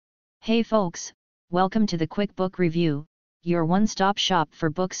Hey folks, welcome to the Quick Book Review, your one-stop shop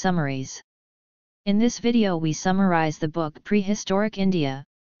for book summaries. In this video we summarize the book Prehistoric India,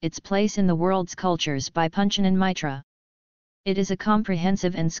 Its Place in the World's Cultures by Panchanan Mitra. It is a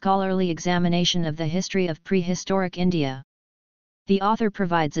comprehensive and scholarly examination of the history of prehistoric India. The author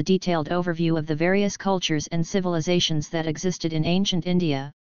provides a detailed overview of the various cultures and civilizations that existed in ancient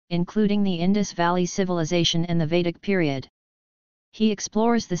India, including the Indus Valley civilization and the Vedic period. He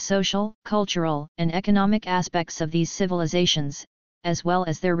explores the social, cultural, and economic aspects of these civilizations, as well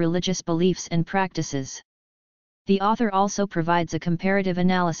as their religious beliefs and practices. The author also provides a comparative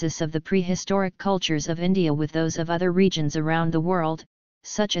analysis of the prehistoric cultures of India with those of other regions around the world,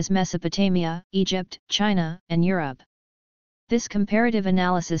 such as Mesopotamia, Egypt, China, and Europe. This comparative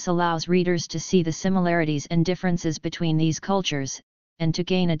analysis allows readers to see the similarities and differences between these cultures, and to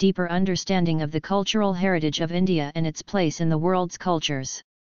gain a deeper understanding of the cultural heritage of India and its place in the world's cultures.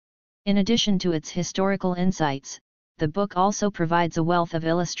 In addition to its historical insights, the book also provides a wealth of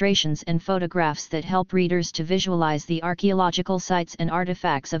illustrations and photographs that help readers to visualize the archaeological sites and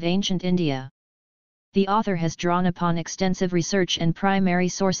artifacts of ancient India. The author has drawn upon extensive research and primary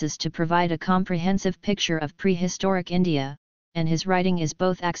sources to provide a comprehensive picture of prehistoric India, and his writing is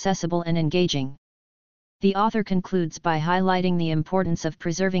both accessible and engaging. The author concludes by highlighting the importance of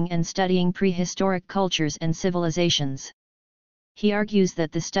preserving and studying prehistoric cultures and civilizations. He argues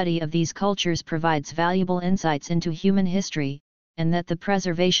that the study of these cultures provides valuable insights into human history, and that the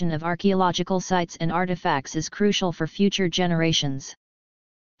preservation of archaeological sites and artifacts is crucial for future generations.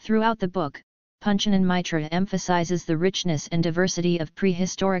 Throughout the book, Panchanan Mitra emphasizes the richness and diversity of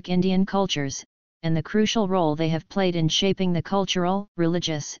prehistoric Indian cultures, and the crucial role they have played in shaping the cultural,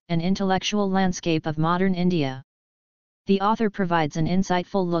 religious, and intellectual landscape of modern India. The author provides an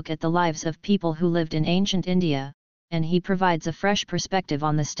insightful look at the lives of people who lived in ancient India, and he provides a fresh perspective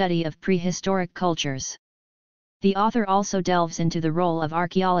on the study of prehistoric cultures. The author also delves into the role of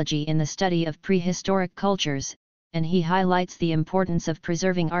archaeology in the study of prehistoric cultures, and he highlights the importance of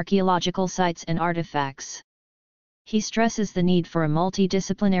preserving archaeological sites and artifacts. He stresses the need for a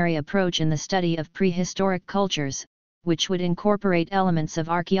multidisciplinary approach in the study of prehistoric cultures, which would incorporate elements of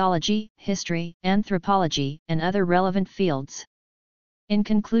archaeology, history, anthropology, and other relevant fields. In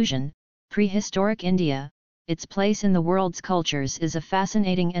conclusion, Prehistoric India, Its Place in the World's Cultures is a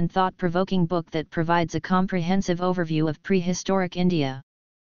fascinating and thought-provoking book that provides a comprehensive overview of prehistoric India.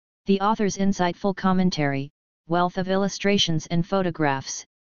 The author's insightful commentary, wealth of illustrations and photographs,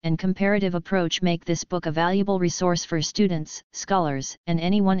 and comparative approach make this book a valuable resource for students, scholars, and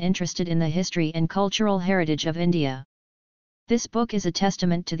anyone interested in the history and cultural heritage of India. This book is a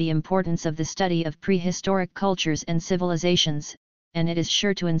testament to the importance of the study of prehistoric cultures and civilizations, and it is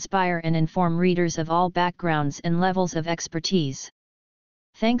sure to inspire and inform readers of all backgrounds and levels of expertise.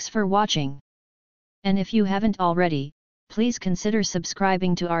 Thanks for watching. And if you haven't already, please consider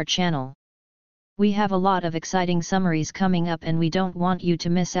subscribing to our channel. We have a lot of exciting summaries coming up and we don't want you to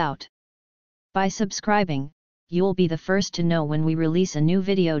miss out. By subscribing, you'll be the first to know when we release a new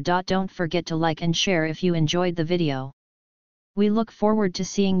video. Don't forget to like and share if you enjoyed the video. We look forward to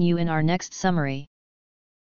seeing you in our next summary.